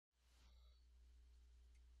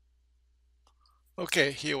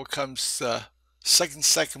Okay, here comes the second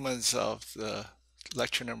segment of the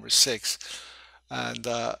lecture number 6. And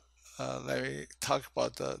let me talk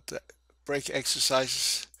about the break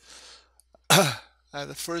exercises.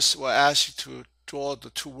 And the first will ask you to draw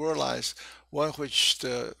the two whirl lines, one which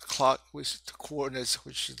the clock, with the coordinates,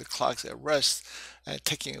 which is the clock's at rest and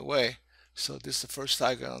ticking away. So this is the first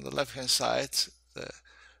diagram on the left-hand side. The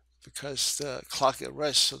because the clock at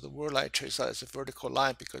rest, so the whirl line traces out as a vertical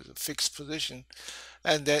line because of fixed position,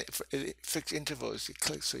 and then for fixed intervals it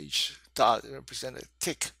clicks, so each dot represents a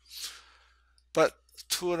tick. But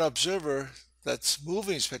to an observer that's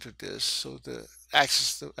moving respect to this, so the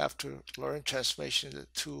axis after Lorentz transformation, the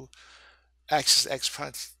two axis x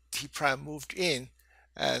prime t prime moved in,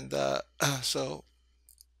 and so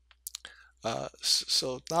now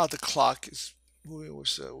the clock is moving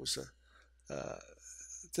with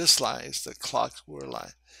this line is the clock's whirl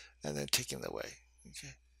line, and then taking away.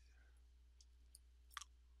 Okay.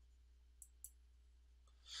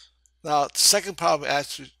 Now, the second problem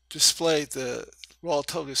asks to display the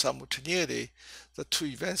relativity simultaneity. The two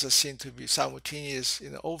events are seen to be simultaneous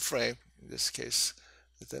in the O frame, in this case,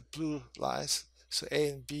 the blue lines, so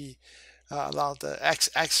A and B along the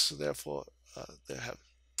x-axis, so therefore they have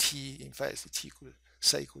t, in fact, t equal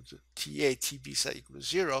set equal to ta, tb set equal to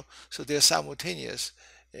 0, so they're simultaneous.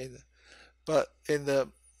 But in the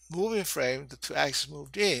moving frame, the two axes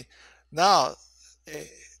moved in. Now,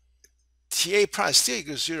 ta prime still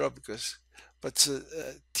equals 0 because, but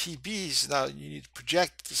tb is now you need to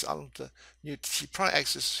project this on the new t prime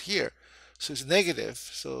axis here, so it's negative.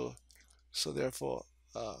 So therefore,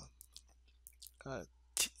 ta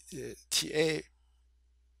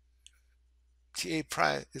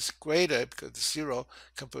prime is greater because it's 0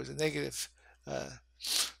 compared to negative uh,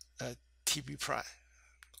 tb prime.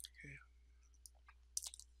 Okay.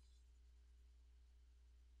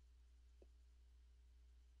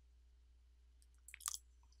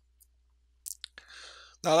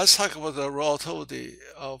 Now let's talk about the relativity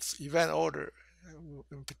of event order.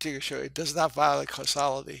 In particular, it does not violate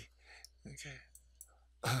causality. Okay.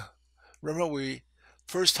 Remember we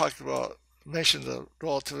first mentioned the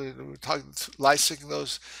relativity. We talked light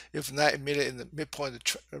signals. If not emitted in the midpoint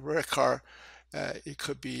of the rear car, it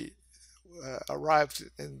could be arrived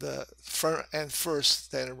in the front end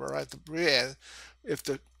first, then arrive at the rear end. If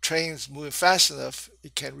the train's moving fast enough,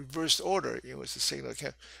 it can reverse the order in which the signal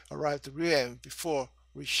can arrive at the rear end before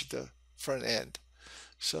reach the front end.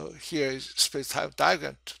 So here is a space-time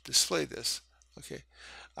diagram to display this. Okay,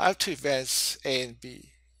 I have two events A and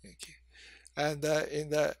B. Okay, and in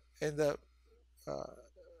the uh,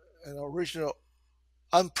 an original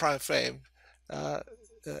unprimed frame, A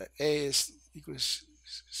is equals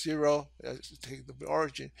 0, take the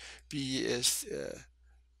origin. B is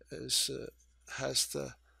has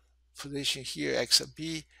the position here x sub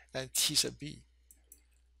b and t sub b.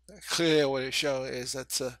 Clearly, what it's showing is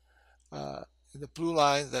that in the blue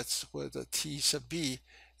line, that's where the t sub b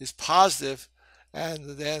is positive,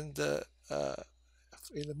 and then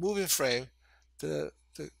in the moving frame, the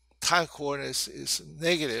time coordinate is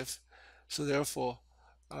negative, so therefore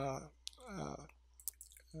uh, uh,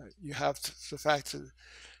 you have the fact that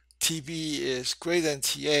TB is greater than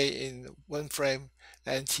TA in one frame,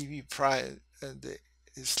 and TB prime and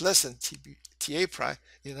is less than TA prime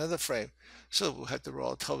in another frame. So we'll have the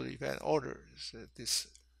relativity event order. So this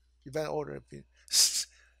event order be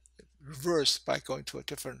reversed by going to a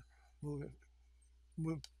different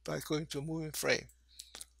by going to a moving frame.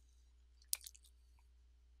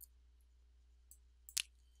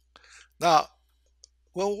 Now,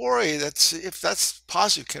 we'll worry that if that's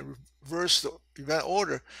possible, can reverse the event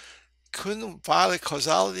order. Couldn't violate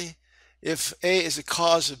causality if A is the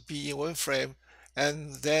cause of B in one frame,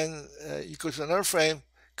 and then you go to another frame,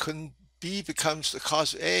 couldn't B becomes the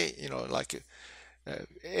cause of A? You know, like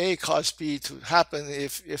A caused B to happen.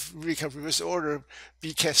 If we can reverse the order,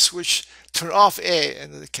 B can switch, turn off A,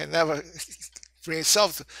 and it can never bring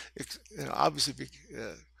itself to, obviously be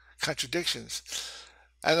contradictions.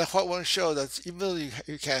 And what one showed that even though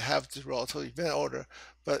you can have the relative event order,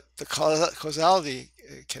 but the causality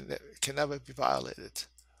can never be violated.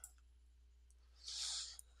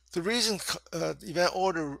 The reason the event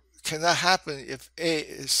order cannot happen if A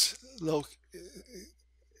is low,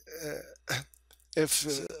 if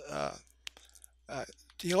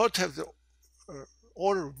in order to have the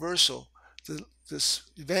order reversal, this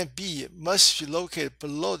event B must be located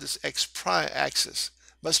below this x prime axis.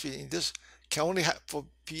 Must be in this, can only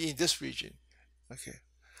be in this region. Okay.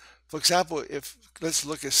 For example, if let's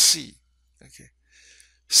look at C. Okay.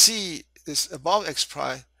 C is above x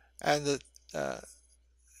prime, and the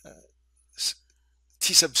t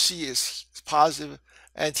T sub c is positive,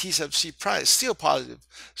 and T sub c prime is still positive.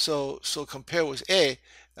 So compared with A,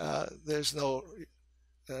 there's no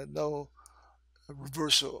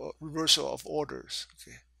reversal of orders.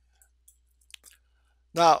 Okay.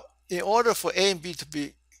 Now, in order for A and B to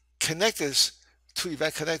be connected, to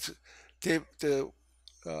event connected,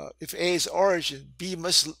 if A is origin, B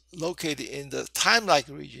must located in the time-like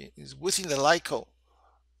region, is within the light cone,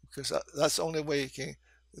 because that's the only way you can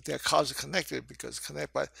they're causally connected, because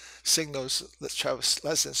connect by signals that travel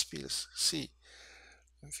less than speed of c.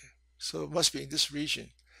 Okay, so it must be in this region.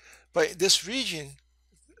 But this region,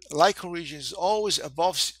 light cone region, is always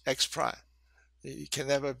above x prime. It can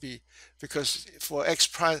never be, because for x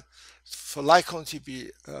prime, for light cone to be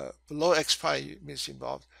below x prime, it means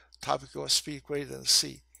involve topical speed greater than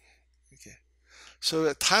c. Okay, so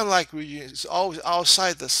the time-like region is always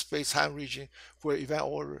outside the space-time region where event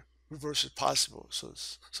order reverse is possible. So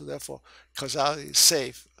therefore, causality is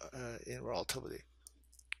safe in relativity.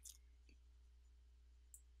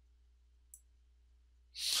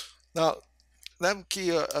 Now, let me give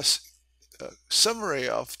you a summary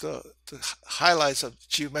of the highlights of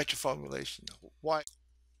geometric formulation. Why?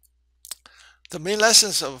 The main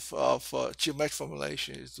lessons of geometric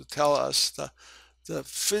formulation is to tell us the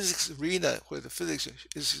physics arena where the physics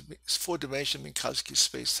is four-dimensional Minkowski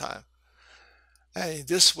space-time. And in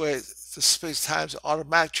this way, the space-times are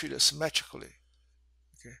automatically treated symmetrically.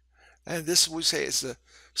 Okay, and this we say is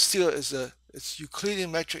still it's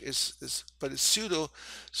Euclidean metric but it's pseudo.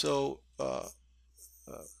 So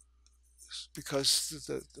because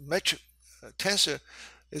the metric tensor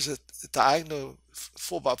is a diagonal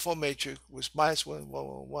 4x4 matrix with minus 1, 1,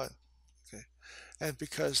 1, 1. Okay, and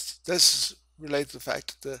because this is related to the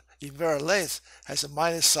fact that the invariant length has a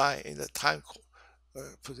minus sign in the time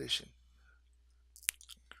position.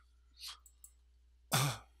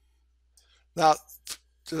 Now,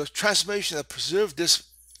 the transformation that preserves this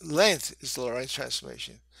length is the Lorentz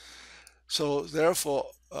transformation. So therefore,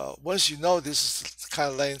 once you know this is the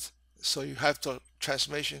kind of length, so you have the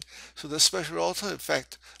transformation. So the special relativity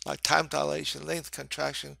effect, like time dilation, length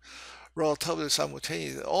contraction, relativity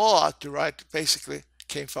simultaneity, all are derived, basically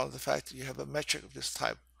came from the fact that you have a metric of this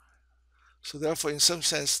type. So therefore, in some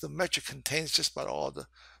sense, the metric contains just about all the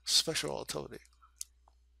special relativity.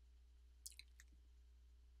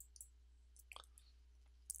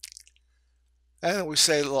 And we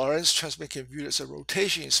say Lorentz transformation can be viewed as a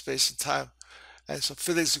rotation in space and time. And so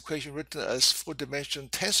physics equations written as four-dimensional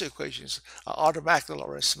tensor equations are automatically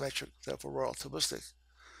Lorentz symmetric, therefore relativistic.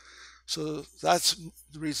 So that's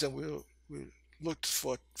the reason we looked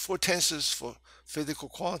for tensors for physical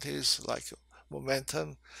quantities like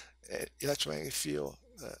momentum, electromagnetic field,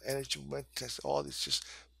 energy momentum tensor, all this, just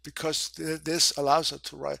because this allows us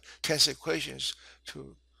to write tensor equations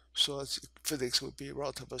so that physics would be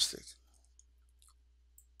relativistic.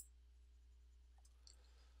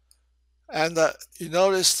 And you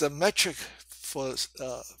notice the metric for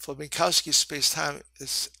Minkowski space-time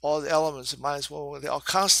is all the elements minus 1, they are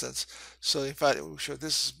constants. So in fact, we show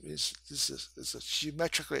this is a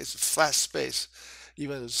geometrically it's a flat space,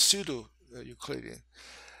 even as pseudo Euclidean.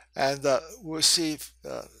 And we'll see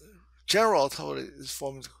general relativity is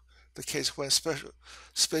formed the case when special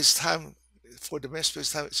space-time, four-dimensional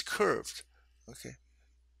space-time is curved. Okay,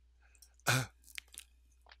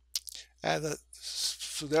 and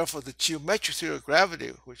so therefore the geometric theory of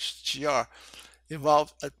gravity, which GR,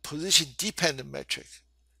 involves a position-dependent metric.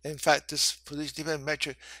 In fact, this position-dependent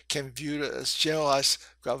metric can be viewed as generalized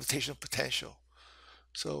gravitational potential.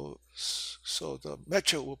 So the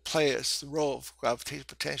metric will play as the role of gravitational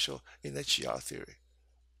potential in the GR theory.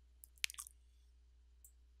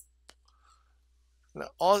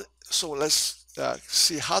 Now, so let's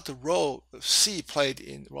see how the role of C played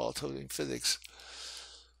in relativity in physics.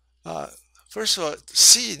 First of all,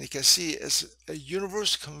 C, you can see, is a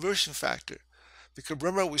universal conversion factor. Because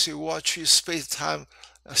remember, we say we want to treat space-time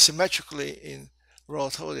symmetrically in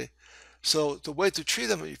relativity. So the way to treat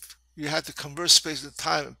them, you have to convert space and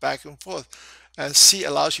time back and forth. And C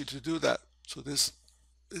allows you to do that. So this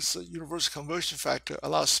is a universal conversion factor,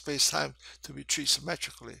 allows space-time to be treated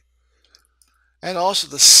symmetrically. And also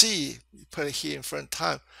the C, you put it here in front of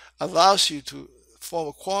time, allows you to form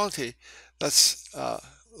a quantity that's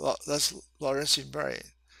Lorentz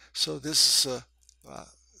invariant. So this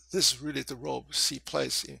is really the role C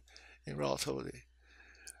plays in relativity.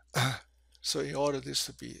 So in order this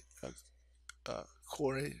to be a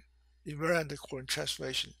coordinate invariant coordinate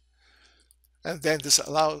transformation, and then this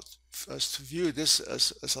allows us to view this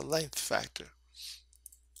as a length factor.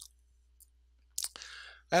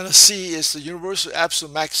 And C is the universal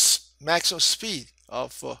absolute maximum speed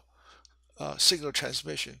of signal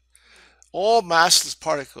transmission. All massless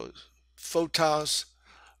particles, photons,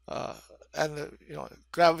 uh, and the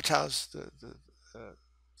gravitons, the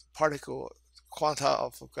particle quanta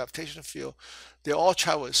of a gravitational field, they all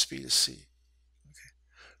travel at speed of c.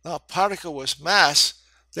 Now, a particle with mass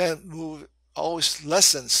then move always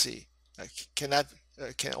less than c. Cannot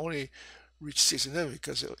can only reach c limit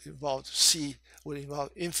because it involves c would involve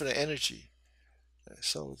infinite energy.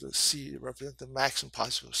 So the c represents the maximum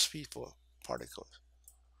possible speed for particles.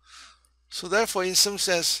 So therefore, in some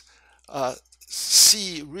sense,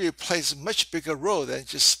 c really plays a much bigger role than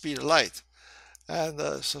just speed of light.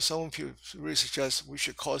 And so some people really suggest we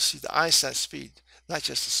should call c the Einstein speed, not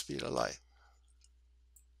just the speed of light.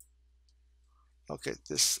 Okay,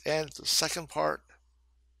 this ends the second part.